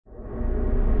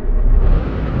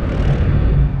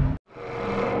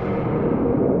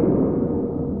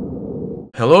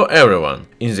Hello everyone!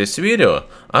 In this video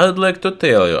I'd like to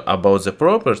tell you about the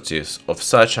properties of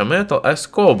such a metal as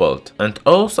cobalt and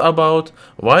also about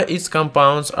why its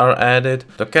compounds are added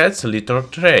to cat's litter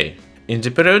tray. In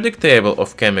the periodic table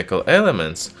of chemical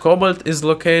elements, cobalt is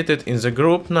located in the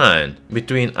group 9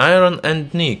 between iron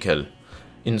and nickel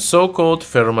in so-called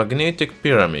ferromagnetic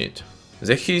pyramid.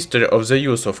 The history of the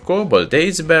use of cobalt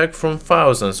dates back from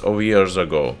thousands of years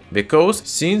ago, because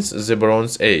since the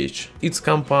Bronze Age, its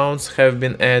compounds have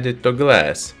been added to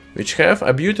glass, which have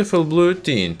a beautiful blue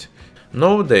tint.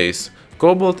 Nowadays,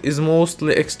 cobalt is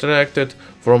mostly extracted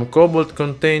from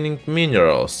cobalt-containing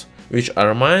minerals, which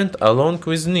are mined along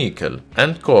with nickel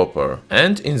and copper,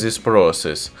 and in this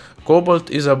process,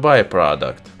 cobalt is a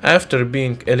byproduct. After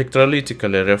being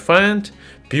electrolytically refined,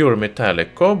 pure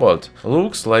metallic cobalt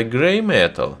looks like gray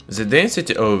metal, the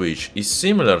density of which is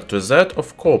similar to that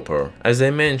of copper. As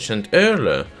I mentioned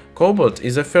earlier, cobalt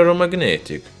is a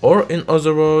ferromagnetic, or in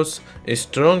other words, it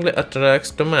strongly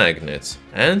attracts to magnets,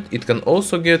 and it can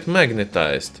also get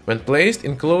magnetized when placed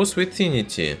in close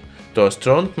withinity to a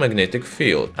strong magnetic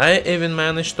field. I even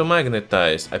managed to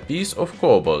magnetize a piece of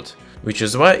cobalt, which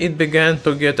is why it began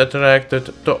to get attracted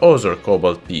to other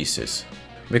cobalt pieces.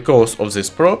 Because of this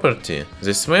property,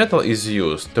 this metal is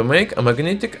used to make a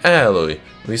magnetic alloy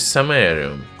with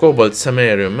samarium.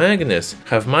 Cobalt-samarium magnets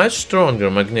have much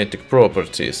stronger magnetic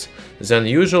properties than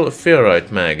usual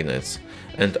ferrite magnets,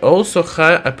 and also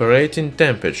high operating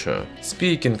temperature.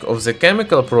 Speaking of the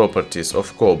chemical properties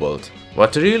of cobalt,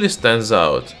 what really stands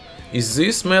out is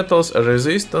this metal's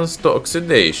resistance to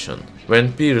oxidation.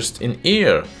 When pierced in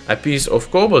air, a piece of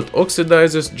cobalt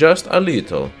oxidizes just a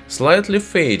little, slightly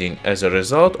fading as a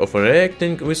result of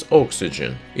reacting with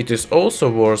oxygen. It is also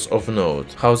worth of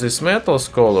note how this metal's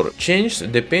color changes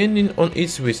depending on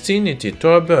its vicinity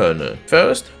to a burner.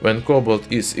 First, when cobalt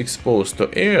is exposed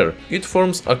to air, it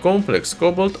forms a complex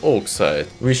cobalt oxide,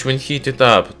 which when heated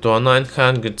up to a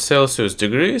 900 Celsius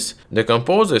degrees,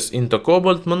 decomposes into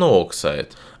cobalt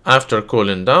monoxide. After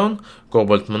cooling down,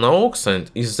 cobalt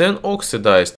monoxide is then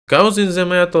oxidized, causing the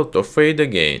metal to fade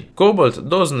again. Cobalt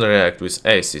doesn't react with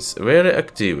acids very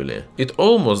actively. It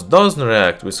almost doesn't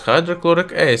react with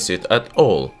hydrochloric acid at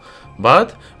all,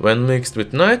 but when mixed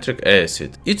with nitric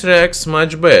acid, it reacts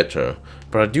much better,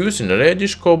 producing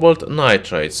reddish cobalt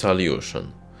nitride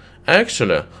solution.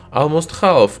 Actually, almost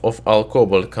half of all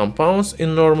cobalt compounds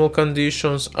in normal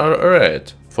conditions are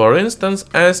red. For instance,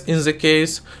 as in the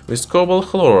case with cobalt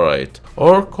chloride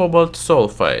or cobalt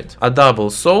sulfide. A double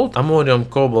salt, ammonium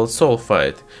cobalt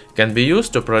sulfide, can be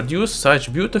used to produce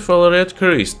such beautiful red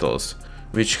crystals,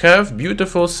 which have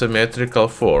beautiful symmetrical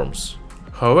forms.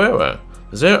 However,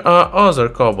 there are other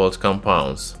cobalt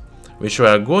compounds, which we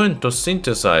are going to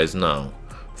synthesize now.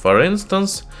 For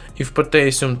instance, if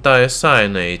potassium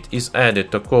thiocyanate is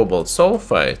added to cobalt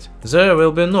sulfide, there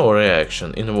will be no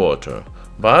reaction in water.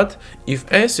 But if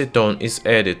acetone is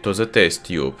added to the test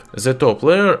tube, the top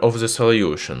layer of the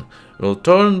solution will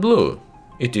turn blue.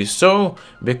 It is so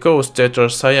because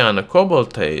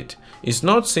tetracyanocobaltate is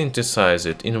not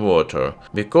synthesized in water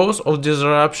because of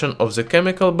disruption of the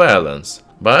chemical balance,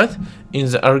 but in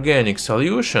the organic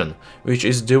solution, which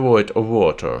is devoid of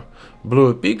water,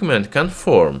 blue pigment can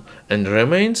form and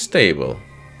remain stable.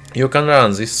 You can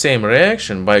run this same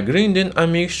reaction by grinding a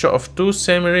mixture of two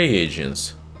same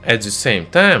reagents. At the same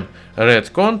time,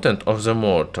 red content of the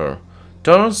mortar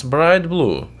turns bright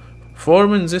blue,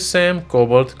 forming the same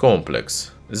cobalt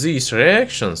complex. These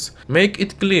reactions make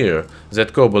it clear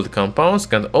that cobalt compounds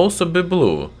can also be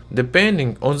blue,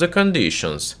 depending on the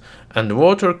conditions and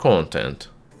water content.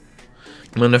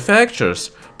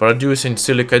 Manufacturers producing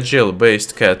silica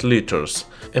gel-based cat litters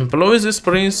employ this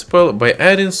principle by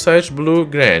adding such blue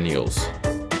granules.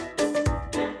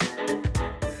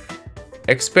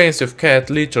 Expensive cat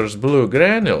litters' blue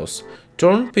granules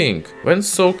turn pink when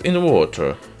soaked in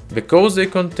water because they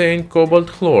contain cobalt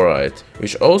chloride,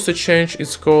 which also changes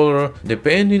its color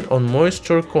depending on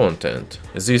moisture content.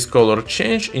 This color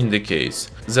change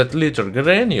indicates that litter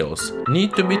granules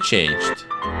need to be changed.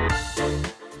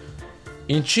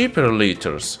 In cheaper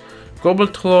litters,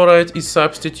 cobalt chloride is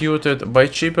substituted by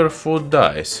cheaper food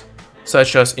dyes,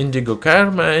 such as indigo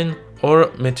carmine or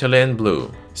methylene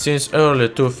blue. Since early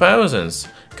 2000s,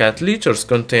 cat litters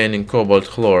containing cobalt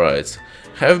chlorides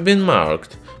have been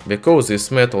marked because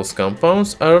these metals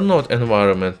compounds are not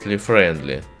environmentally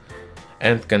friendly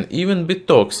and can even be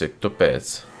toxic to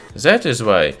pets. That is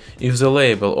why, if the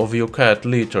label of your cat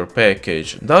litter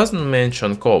package doesn't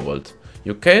mention cobalt,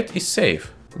 your cat is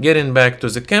safe. Getting back to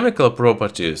the chemical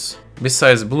properties,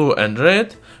 besides blue and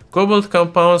red, cobalt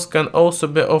compounds can also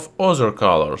be of other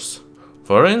colors.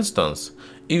 For instance,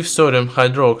 if sodium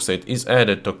hydroxide is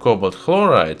added to cobalt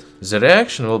chloride, the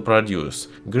reaction will produce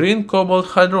green cobalt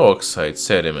hydroxide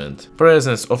sediment.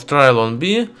 Presence of trilon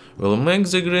B will make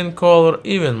the green color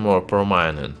even more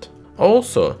prominent.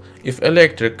 Also, if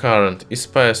electric current is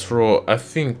passed through a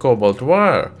thin cobalt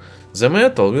wire, the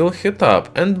metal will heat up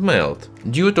and melt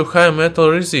due to high metal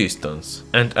resistance,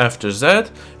 and after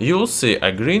that you'll see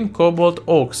a green cobalt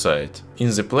oxide in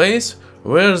the place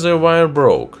where the wire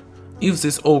broke. If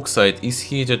this oxide is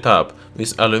heated up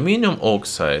with aluminum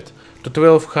oxide to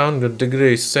 1200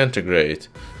 degrees centigrade,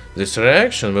 this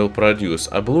reaction will produce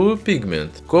a blue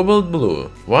pigment, cobalt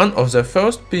blue, one of the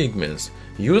first pigments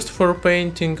used for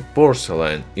painting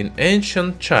porcelain in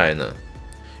ancient China.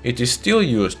 It is still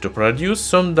used to produce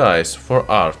some dyes for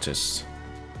artists.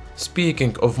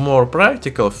 Speaking of more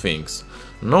practical things,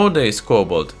 nowadays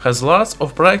cobalt has lots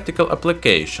of practical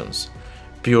applications.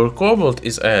 Pure cobalt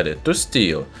is added to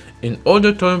steel in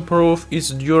order to improve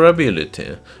its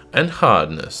durability and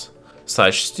hardness.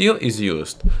 Such steel is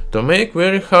used to make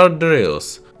very hard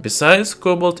drills. Besides,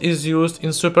 cobalt is used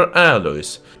in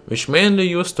superalloys, which mainly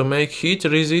used to make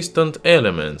heat-resistant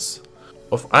elements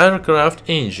of aircraft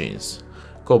engines.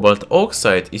 Cobalt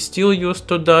oxide is still used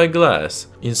to dye glass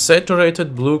in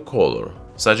saturated blue color.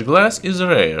 Such glass is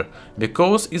rare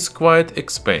because it's quite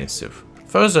expensive.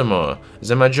 Furthermore,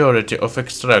 the majority of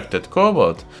extracted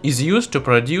cobalt is used to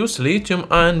produce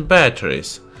lithium-ion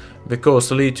batteries,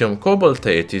 because lithium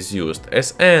cobaltate is used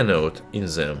as anode in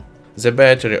them. The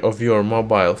battery of your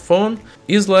mobile phone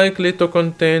is likely to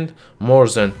contain more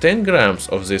than 10 grams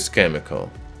of this chemical.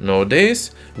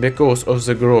 Nowadays, because of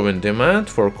the growing demand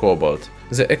for cobalt,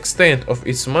 the extent of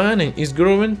its mining is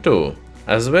growing too,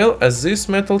 as well as this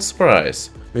metal's price,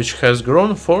 which has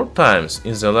grown 4 times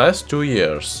in the last 2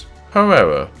 years.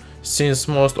 However, since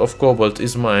most of cobalt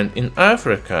is mined in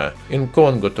Africa, in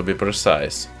Congo to be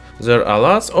precise, there are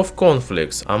lots of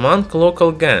conflicts among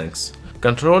local gangs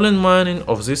controlling mining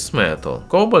of this metal.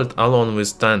 Cobalt, along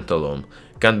with tantalum,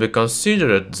 can be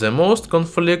considered the most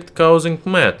conflict-causing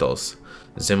metals,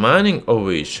 the mining of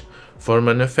which, for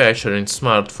manufacturing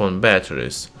smartphone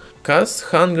batteries,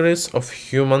 costs hundreds of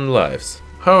human lives.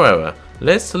 However,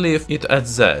 let's leave it at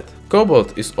that.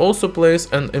 Cobalt is also plays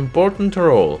an important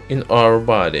role in our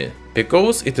body,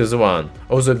 because it is one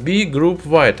of the B group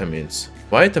vitamins.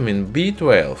 Vitamin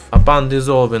B12. Upon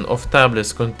dissolving of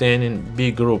tablets containing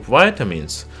B group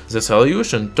vitamins, the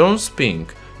solution turns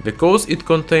pink because it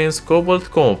contains cobalt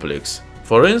complex.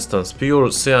 For instance, pure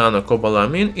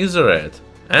cyanocobalamin is red,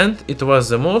 and it was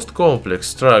the most complex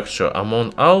structure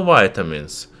among all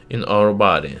vitamins in our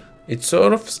body. It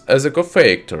serves as a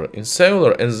cofactor in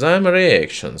several enzyme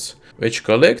reactions, which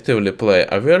collectively play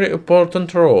a very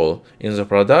important role in the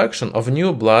production of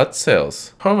new blood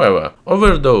cells. However,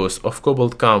 overdose of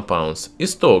cobalt compounds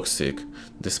is toxic,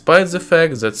 despite the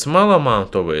fact that small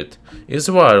amount of it is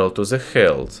vital to the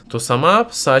health. To sum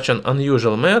up, such an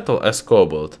unusual metal as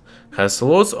cobalt has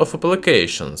lots of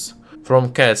applications,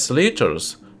 from cats'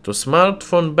 litters to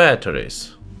smartphone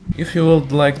batteries. If you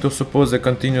would like to support the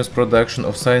continuous production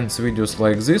of science videos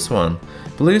like this one,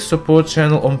 please support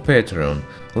channel on Patreon,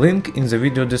 link in the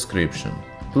video description.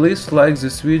 Please like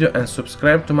this video and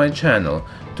subscribe to my channel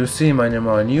to see many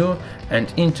more new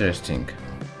and interesting